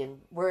to be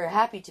were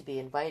happy to be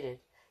invited,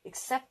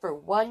 except for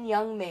one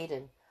young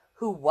maiden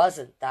who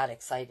wasn't that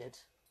excited.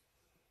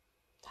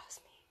 That was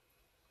me.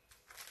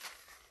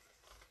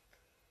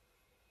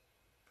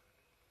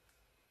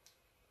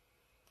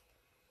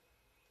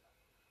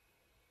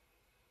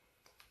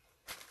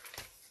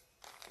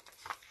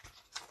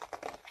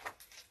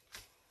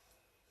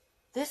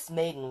 This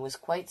maiden was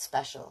quite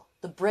special,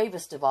 the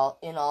bravest of all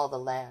in all the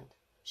land.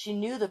 She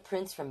knew the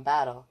prince from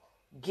battle,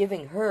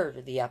 giving her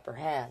the upper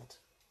hand.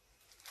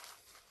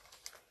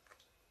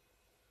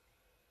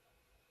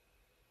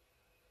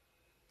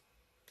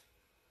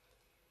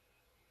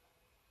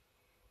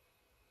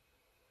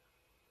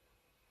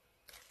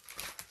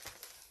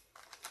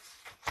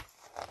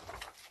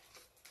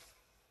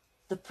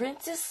 The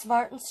prince is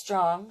smart and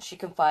strong, she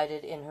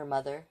confided in her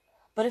mother,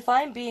 but if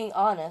I'm being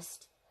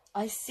honest,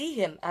 I see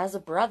him as a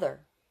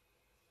brother.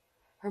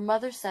 Her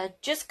mother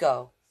said, just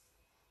go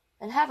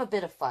and have a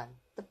bit of fun.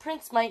 The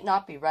prince might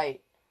not be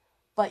right,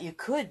 but you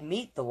could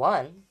meet the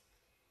one.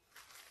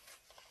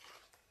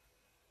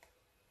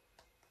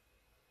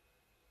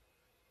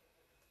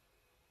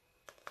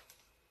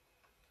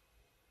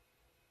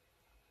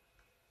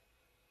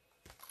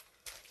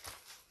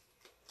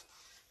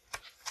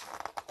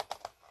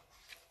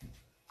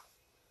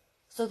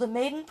 So the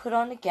maiden put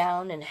on a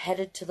gown and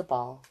headed to the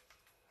ball.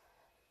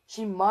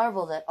 She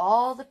marveled at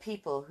all the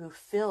people who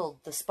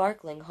filled the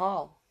sparkling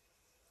hall.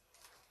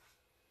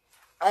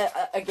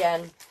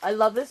 I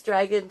love this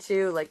dragon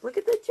too. Like, look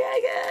at the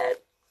dragon.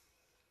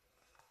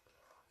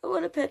 I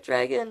want a pet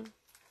dragon.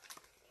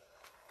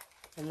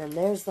 And then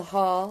there's the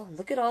hall.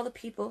 Look at all the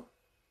people.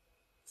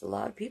 It's a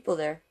lot of people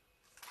there.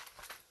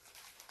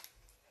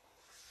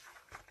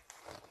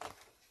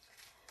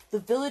 The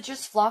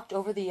villagers flocked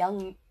over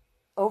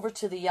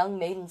to the young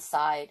maiden's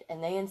side,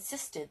 and they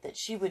insisted that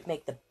she would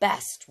make the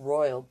best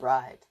royal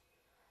bride.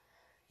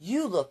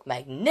 You look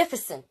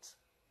magnificent.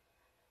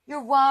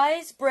 You're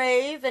wise,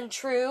 brave, and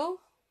true.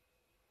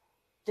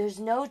 There's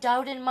no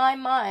doubt in my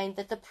mind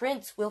that the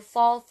prince will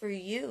fall for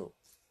you.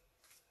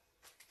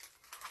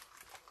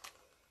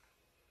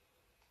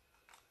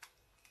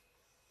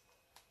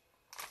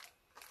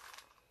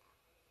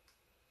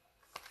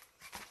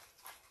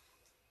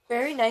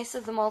 Very nice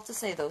of them all to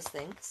say those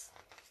things.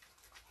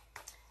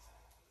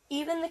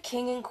 Even the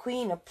king and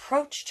queen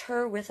approached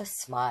her with a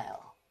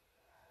smile.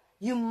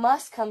 You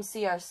must come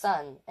see our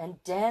son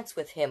and dance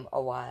with him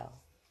a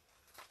while.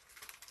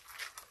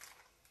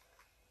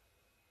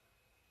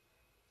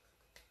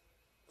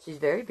 She's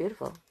very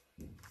beautiful.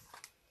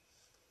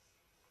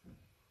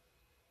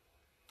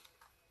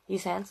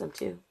 He's handsome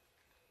too.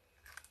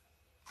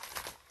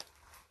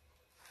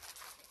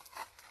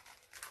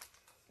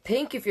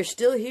 Pink, if you're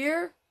still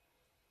here,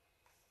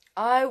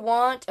 I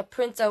want a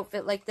prince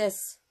outfit like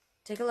this.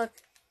 Take a look.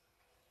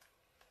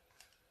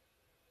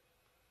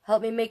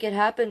 Help me make it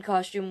happen,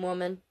 costume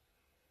woman.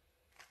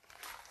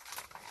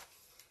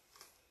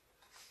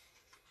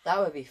 That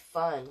would be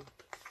fun.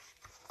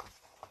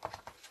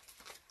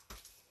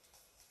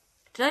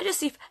 Did I just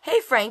see? Hey,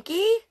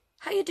 Frankie,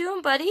 how you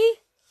doing, buddy?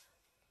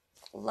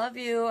 Love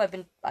you. I've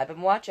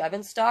been watching. I've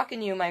been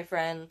stalking you, my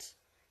friend.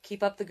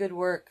 Keep up the good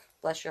work.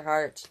 Bless your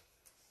heart.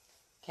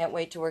 Can't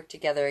wait to work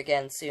together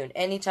again soon.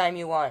 Anytime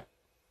you want.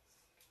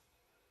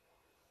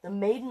 The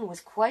maiden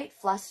was quite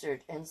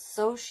flustered, and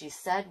so she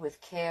said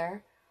with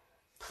care,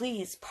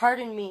 "Please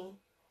pardon me,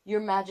 your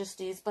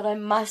majesties, but I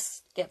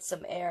must get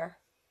some air."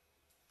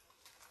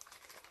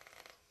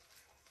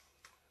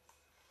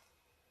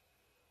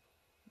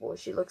 Boy,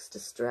 she looks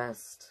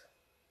distressed.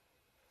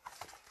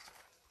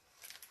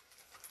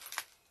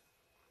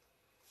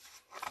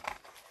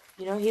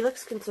 You know, he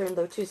looks concerned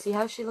though too. See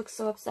how she looks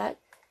so upset?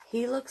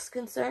 He looks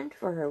concerned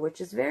for her, which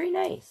is very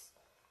nice.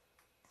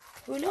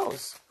 Who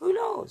knows? Who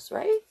knows,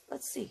 right?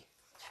 Let's see.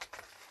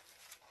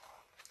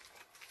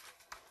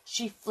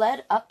 She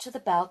fled up to the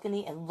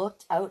balcony and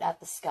looked out at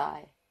the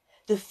sky.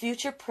 The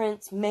future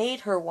prince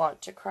made her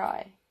want to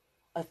cry.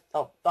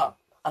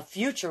 A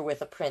future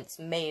with a prince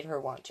made her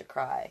want to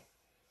cry.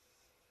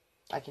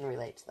 I can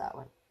relate to that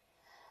one.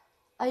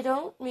 "I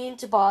don't mean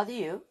to bother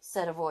you,"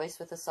 said a voice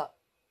with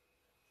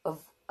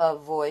a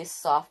voice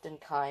soft and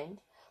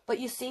kind, "but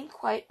you seem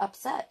quite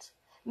upset.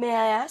 May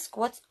I ask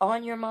what's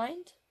on your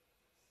mind?"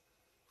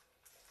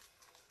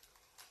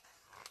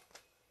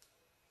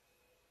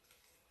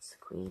 It's the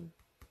queen.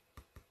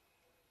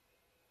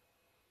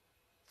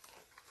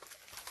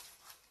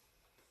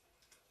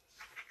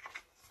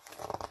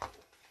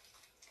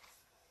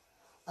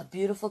 A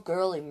beautiful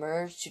girl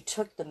emerged who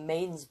took the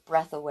maiden's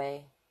breath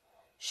away.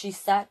 She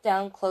sat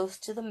down close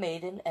to the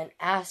maiden and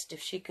asked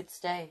if she could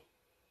stay.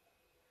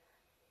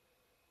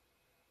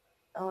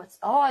 It's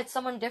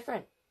someone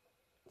different.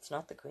 It's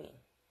not the queen.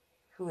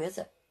 Who is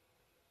it?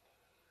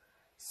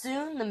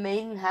 Soon the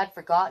maiden had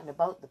forgotten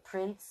about the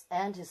prince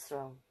and his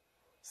throne.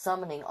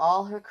 Summoning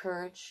all her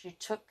courage, she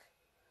took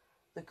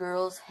the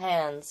girl's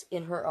hands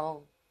in her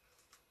own.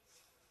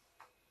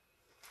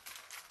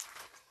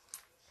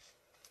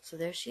 So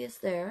there she is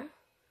there.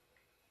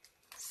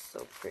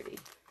 So pretty.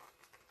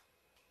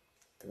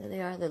 And there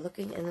they are, they're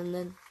looking, and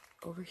then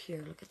over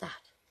here, look at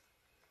that.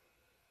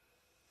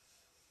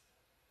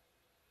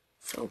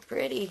 So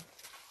pretty.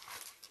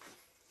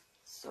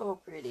 So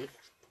pretty.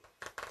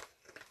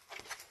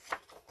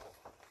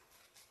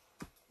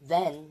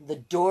 Then the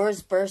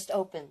doors burst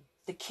open.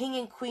 The king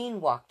and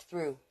queen walked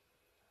through.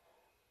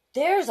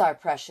 "There's our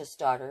precious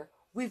daughter.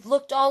 We've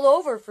looked all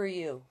over for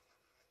you."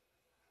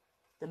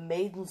 The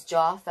maiden's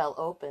jaw fell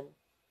open.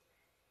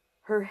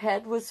 Her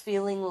head was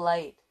feeling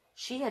light.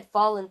 She had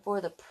fallen for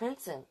the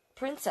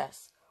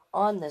princess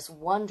on this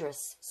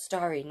wondrous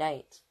starry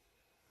night.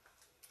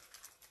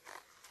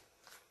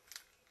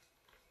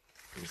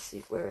 Let me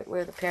see where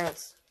are the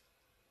parents.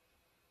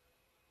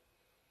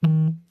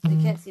 So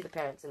you can't see the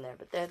parents in there,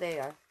 but there they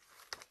are.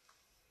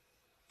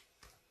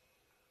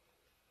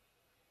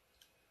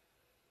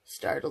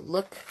 Startled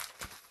look.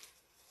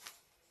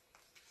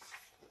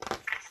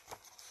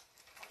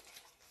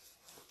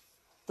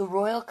 The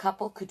royal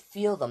couple could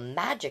feel the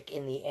magic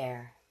in the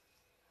air.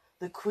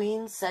 The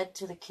queen said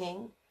to the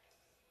king,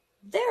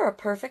 "They're a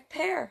perfect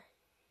pair."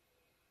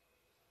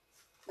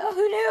 Oh,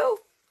 who knew?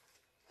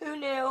 Who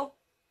knew?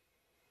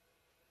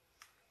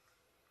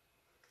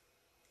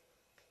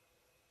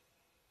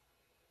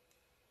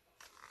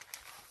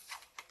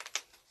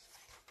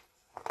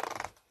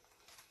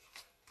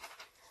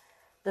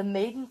 The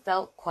maiden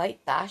felt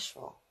quite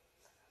bashful,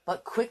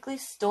 but quickly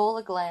stole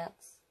a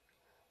glance.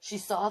 She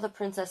saw the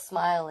princess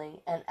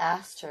smiling and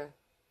asked her,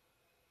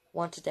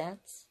 "Want to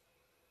dance?"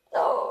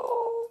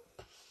 Oh,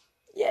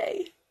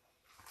 yay.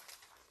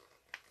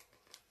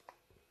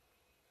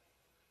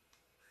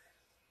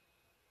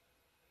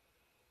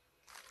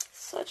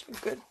 Such a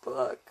good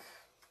book.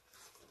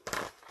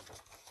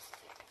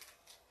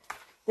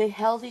 They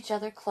held each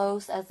other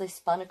close as they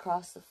spun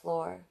across the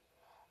floor,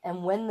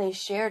 and when they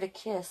shared a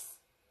kiss,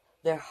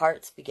 their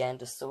hearts began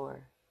to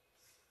soar.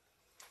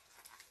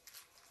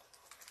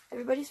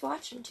 Everybody's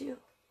watching too.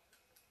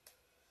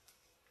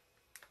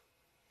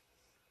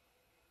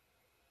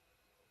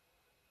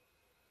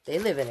 They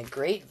live in a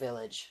great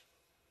village.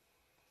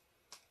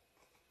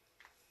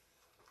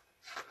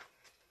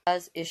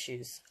 Has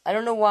issues. I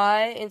don't know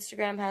why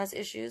Instagram has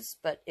issues,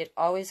 but it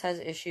always has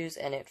issues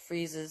and it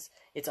freezes.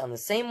 It's on the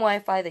same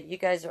Wi-Fi that you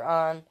guys are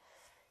on.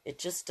 It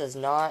just does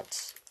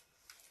not,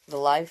 the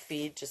live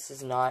feed just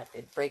does not,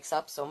 it breaks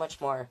up so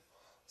much more.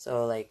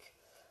 So like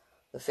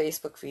the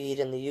Facebook feed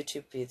and the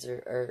YouTube feeds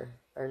are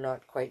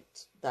not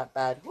quite that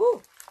bad.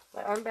 Woo!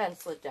 My armband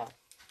slid down.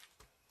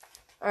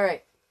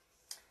 Alright.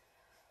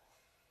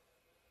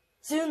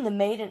 Soon the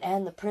maiden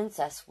and the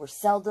princess were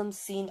seldom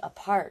seen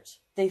apart.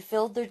 They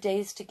filled their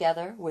days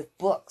together with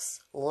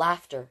books,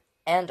 laughter,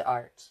 and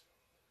art.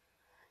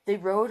 They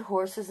rode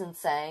horses and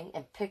sang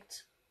and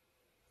picked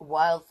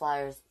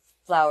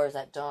flowers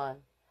at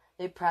dawn.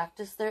 They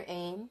practiced their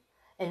aim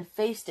and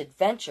faced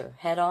adventure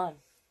head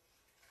on.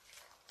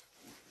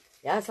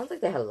 Yeah, it sounds like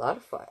they had a lot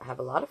of fun. Have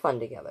a lot of fun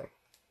together.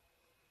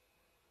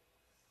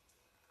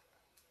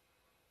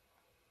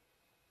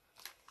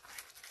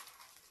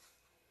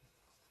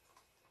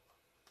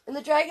 And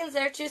the dragon's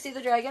there too. See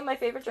the dragon? My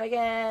favorite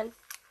dragon.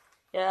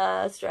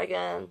 Yes,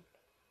 dragon.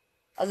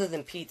 Other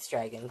than Pete's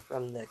dragon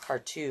from the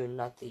cartoon,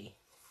 not the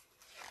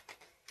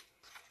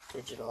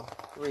digital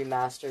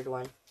remastered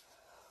one.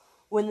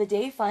 When the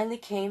day finally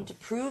came to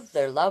prove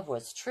their love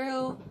was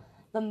true,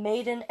 the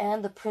maiden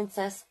and the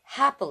princess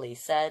happily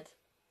said,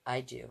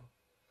 "I do."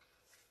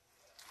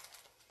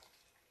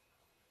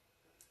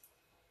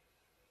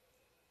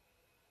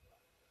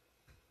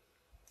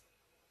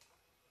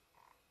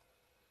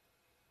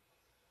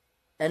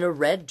 And a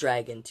red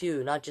dragon,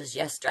 too. Not just,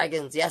 yes,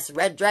 dragons. Yes,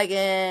 red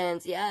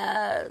dragons.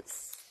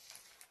 Yes.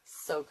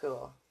 So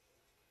cool.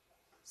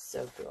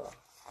 So cool.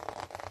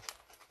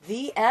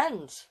 The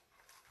end.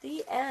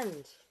 The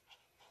end.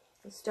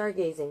 The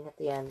stargazing at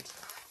the end.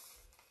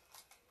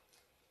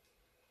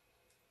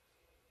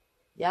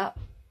 Yeah.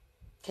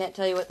 Can't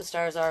tell you what the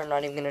stars are. I'm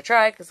not even going to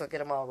try because I'll get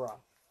them all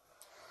wrong.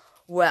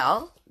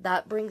 Well,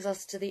 that brings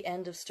us to the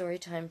end of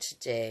Storytime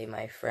today,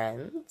 my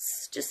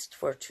friends. Just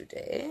for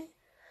today.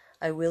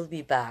 I will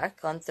be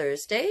back on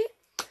Thursday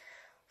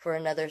for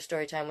another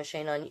Storytime with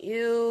Shane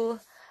Onyou.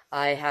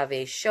 I have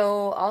a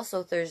show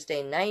also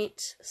Thursday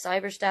night,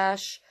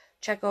 Cyberstash.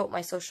 Check out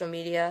my social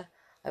media.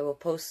 I will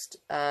post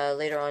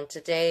later on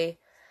today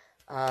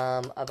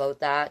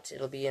about that.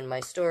 It'll be in my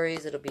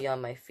stories. It'll be on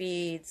my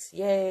feeds.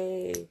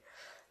 Yay!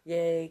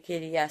 Yay,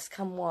 kitty. Yes,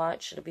 come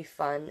watch. It'll be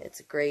fun. It's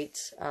a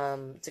great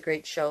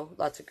show.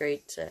 Lots of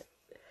great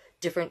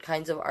different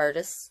kinds of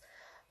artists.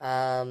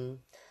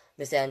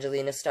 Miss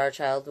Angelina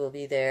Starchild will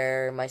be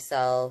there,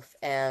 myself,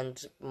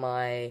 and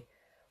one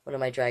of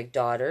my drag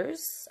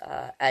daughters,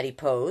 Addie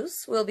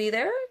Pose, will be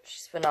there.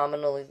 She's a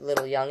phenomenal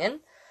little youngin'.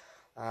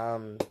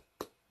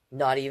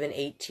 not even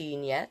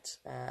 18 yet.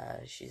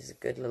 She's a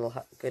good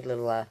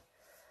little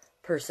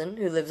person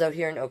who lives out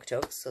here in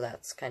Okotoks, so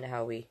that's kind of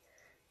how we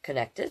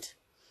connected.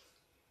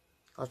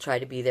 I'll try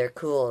to be there.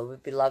 Cool.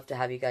 We'd be love to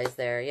have you guys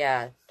there.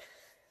 Yeah.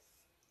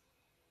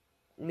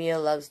 Mia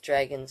loves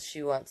dragons.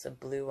 She wants a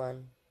blue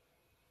one.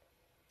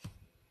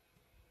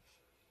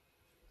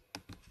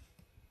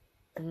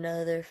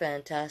 Another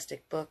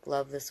fantastic book.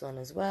 Love this one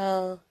as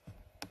well.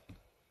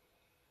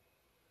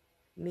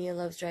 Mia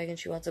loves dragons.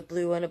 She wants a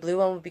blue one. A blue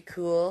one would be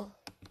cool.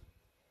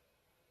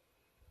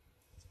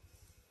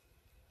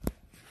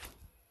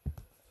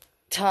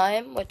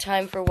 Time? What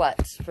time for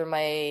what? For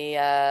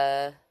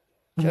my,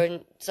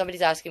 Jordan,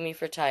 somebody's asking me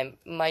for time.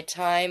 My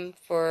time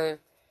for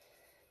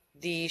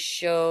the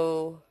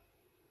show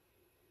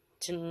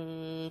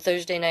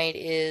Thursday night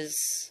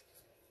is,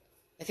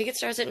 I think it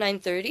starts at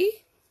 9:30.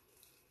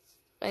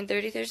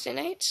 9:30 Thursday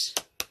night.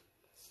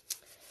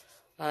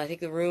 I think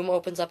the room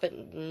opens up at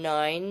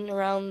 9,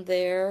 around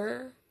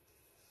there.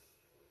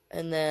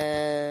 And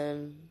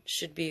then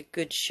should be a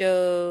good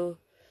show.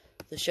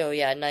 The show,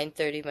 yeah,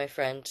 9:30, my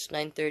friend.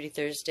 9:30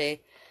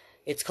 Thursday.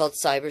 It's called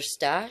Cyber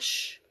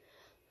Stash.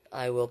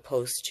 I will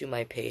post to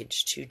my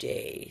page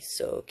today,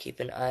 so keep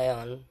an eye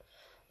on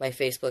my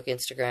Facebook,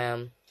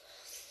 Instagram.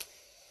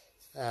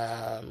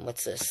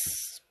 What's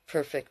this?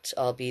 Perfect.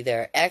 I'll be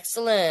there.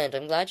 Excellent.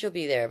 I'm glad you'll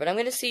be there. But I'm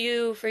going to see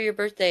you for your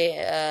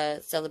birthday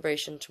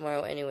celebration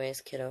tomorrow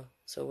anyways, kiddo.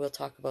 So we'll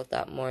talk about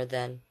that more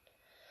then.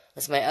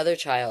 That's my other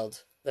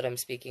child that I'm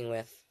speaking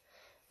with.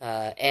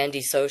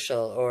 Andy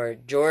Social, or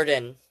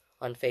Jordan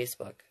on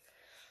Facebook.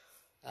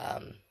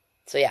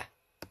 So yeah.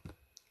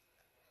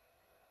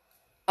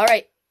 All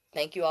right.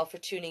 Thank you all for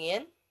tuning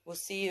in. We'll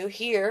see you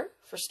here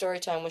for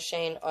Storytime with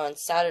Shane on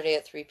Saturday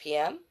at 3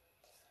 p.m.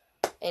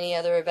 Any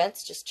other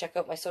events, just check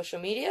out my social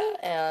media,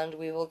 and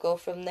we will go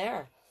from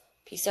there.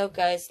 Peace out,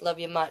 guys. Love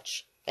you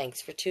much.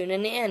 Thanks for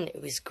tuning in.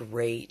 It was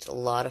great. A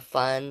lot of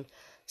fun.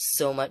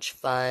 So much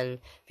fun.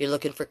 If you're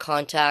looking for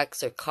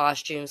contacts or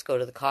costumes, go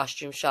to the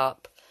costume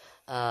shop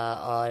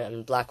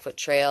on Blackfoot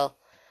Trail.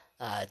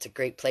 It's a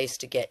great place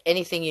to get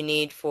anything you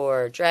need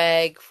for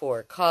drag,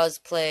 for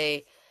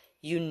cosplay,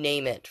 you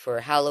name it, for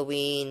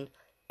Halloween,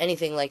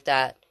 anything like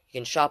that. You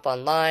can shop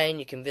online.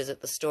 You can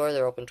visit the store.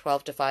 They're open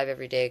 12 to 5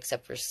 every day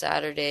except for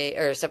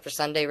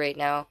Sunday right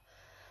now.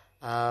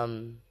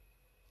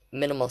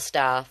 Minimal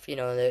staff,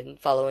 they're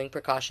following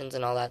precautions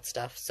and all that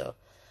stuff. So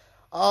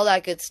all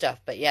that good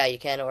stuff. But yeah, you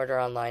can order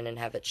online and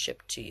have it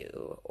shipped to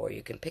you, or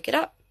you can pick it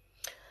up.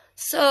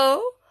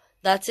 So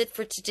that's it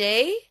for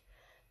today.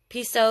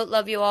 Peace out.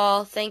 Love you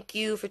all. Thank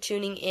you for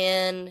tuning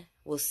in.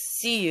 We'll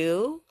see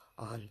you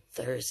on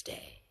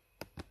Thursday.